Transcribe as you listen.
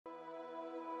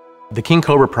The King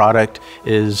Cobra product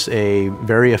is a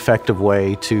very effective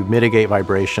way to mitigate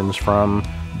vibrations from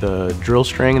the drill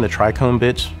string and the tricone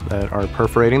bits that are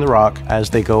perforating the rock as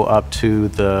they go up to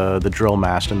the drill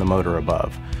mast and the motor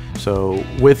above. So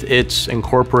with its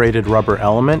incorporated rubber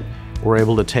element, we're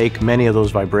able to take many of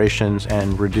those vibrations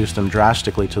and reduce them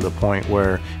drastically to the point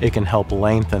where it can help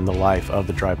lengthen the life of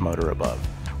the drive motor above.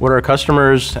 What our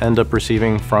customers end up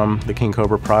receiving from the King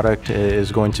Cobra product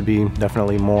is going to be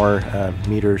definitely more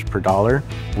meters per dollar.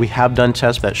 We have done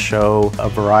tests that show a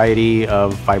variety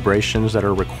of vibrations that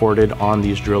are recorded on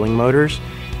these drilling motors.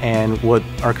 And what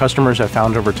our customers have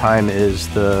found over time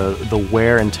is the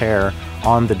wear and tear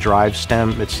on the drive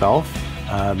stem itself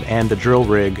and the drill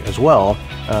rig as well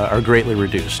are greatly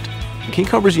reduced. King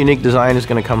Cobra's unique design is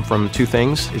going to come from two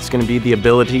things. It's going to be the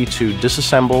ability to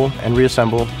disassemble and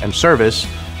reassemble and service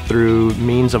through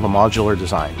means of a modular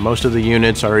design. Most of the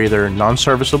units are either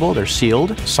non-serviceable, they're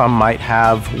sealed. Some might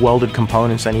have welded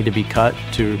components that need to be cut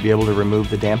to be able to remove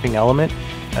the damping element.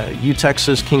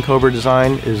 Utex's King Cobra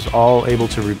design is all able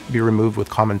to be removed with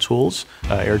common tools,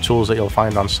 air tools that you'll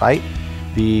find on site.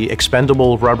 The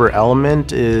expendable rubber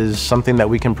element is something that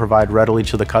we can provide readily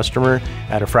to the customer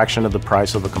at a fraction of the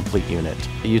price of a complete unit.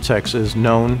 Utex is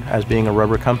known as being a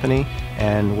rubber company,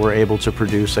 and we're able to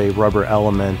produce a rubber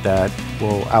element that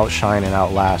will outshine and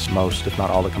outlast most, if not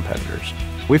all, the competitors.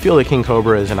 We feel that King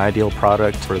Cobra is an ideal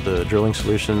product for the drilling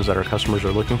solutions that our customers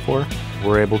are looking for.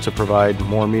 We're able to provide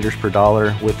more meters per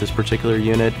dollar with this particular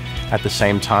unit. At the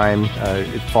same time,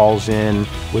 it falls in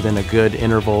within a good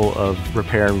interval of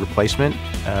repair and replacement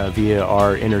via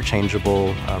our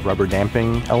interchangeable rubber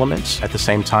damping elements. At the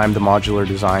same time, the modular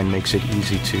design makes it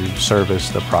easy to service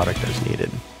the product as needed.